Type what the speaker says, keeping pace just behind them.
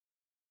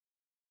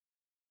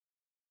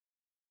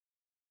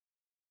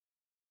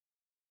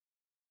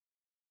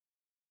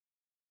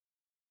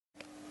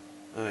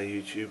Hi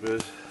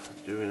YouTubers,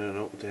 doing an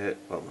update,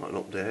 well not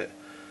an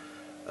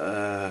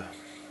update,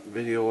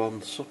 video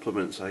on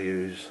supplements I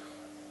use,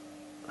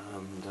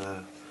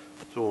 and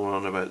someone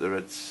on about the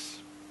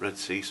Red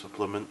Sea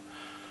supplement.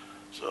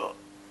 So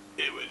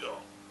here we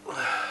go.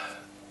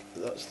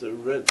 That's the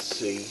Red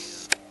Sea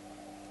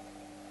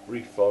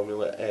Reef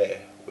Formula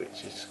A,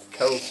 which is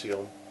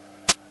calcium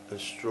and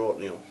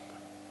strontium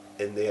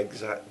in the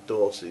exact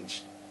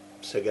dosage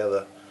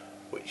together,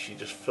 which you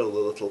just fill the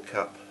little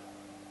cap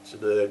to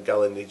the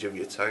gallonage of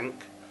your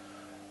tank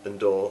and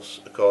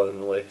dose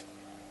accordingly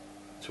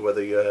to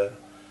whether you're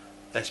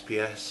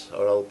SPS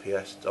or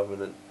LPS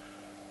dominant.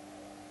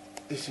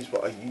 This is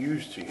what I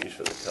used to use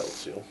for the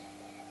calcium,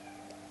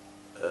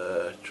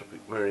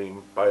 Tropic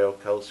Marine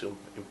Biocalcium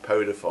in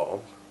powder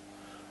form,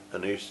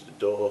 and I used to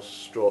dose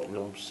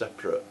strontium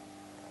separate,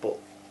 but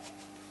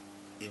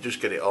you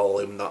just get it all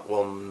in that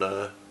one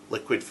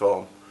liquid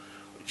form,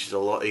 which is a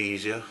lot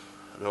easier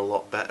and a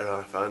lot better.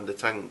 I find the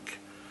tank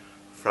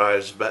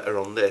fries better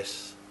on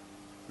this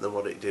than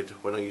what it did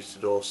when I used to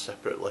dose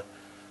separately,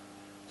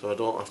 so I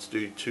don't have to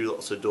do 2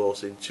 lots of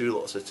dosing, 2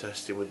 lots of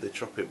testing with the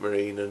Tropic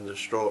Marine and the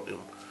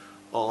strontium.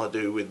 All I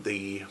do with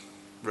the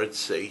Red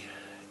Sea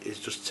is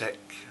just take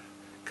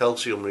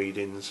calcium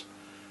readings,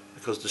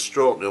 because the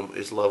strontium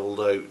is levelled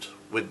out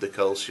with the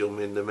calcium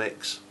in the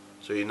mix,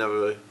 so you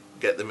never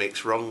get the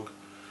mix wrong.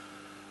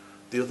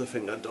 The other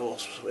thing I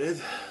dose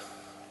with,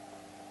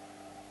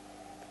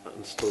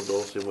 and still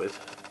dosing with,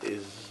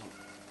 is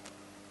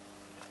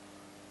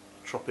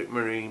Tropic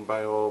Marine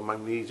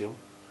Magnesium.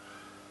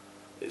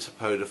 It's a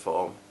powder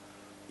form.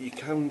 You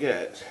can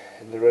get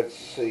in the Red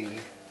Sea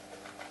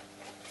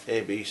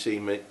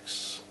ABC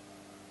mix,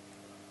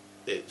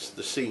 it's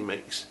the C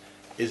mix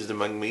is the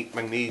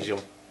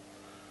magnesium,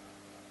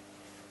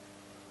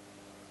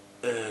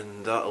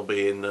 and that'll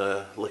be in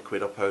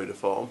liquid or powder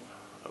form,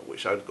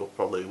 which I'd go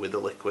probably with the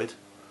liquid.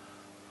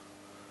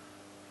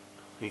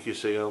 You can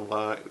see I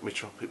like my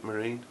Tropic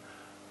Marine.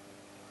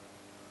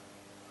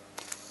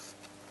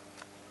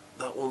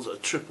 That one's a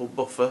triple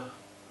buffer.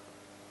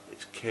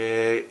 It's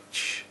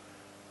KH,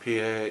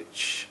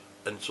 pH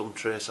and some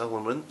trace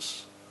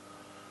elements.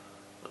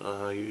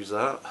 I use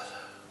that.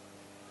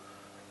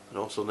 And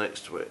also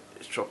next to it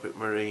is Tropic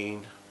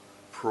Marine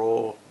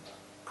Pro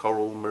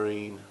Coral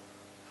Marine.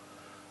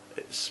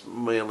 It's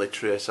mainly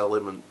trace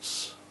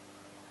elements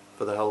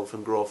for the health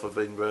and growth of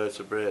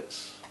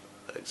invertebrates,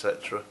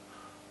 etc.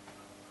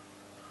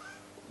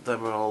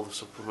 Them are all the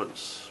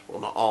supplements,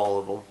 well not all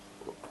of them,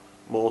 but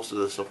most of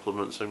the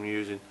supplements I'm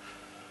using.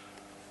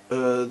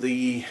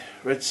 The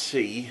Red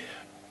Sea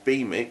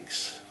B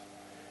mix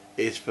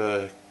is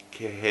for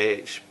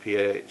KH,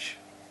 pH,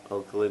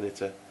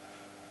 alkalinity.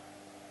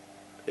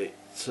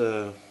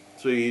 So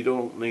you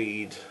don't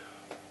need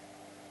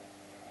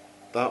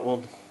that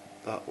one,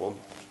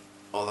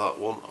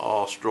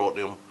 or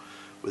strontium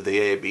with the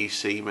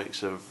ABC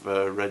mix of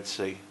Red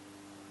Sea.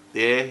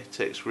 The A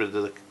gets rid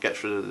of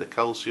the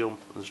calcium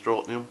and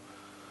strontium.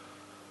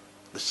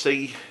 The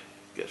C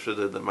gets rid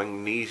of the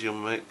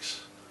magnesium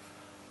mix,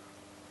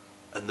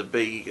 and the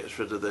B gets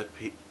rid of the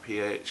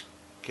pH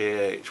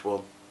KH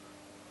one.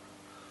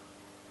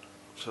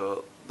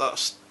 So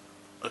that's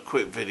a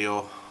quick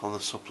video on the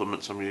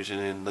supplements I'm using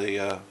in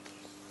the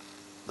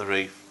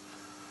Reef.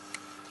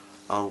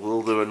 And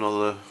we'll do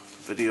another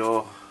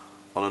video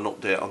on an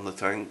update on the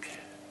tank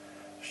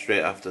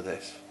straight after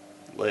this.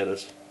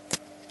 Laters.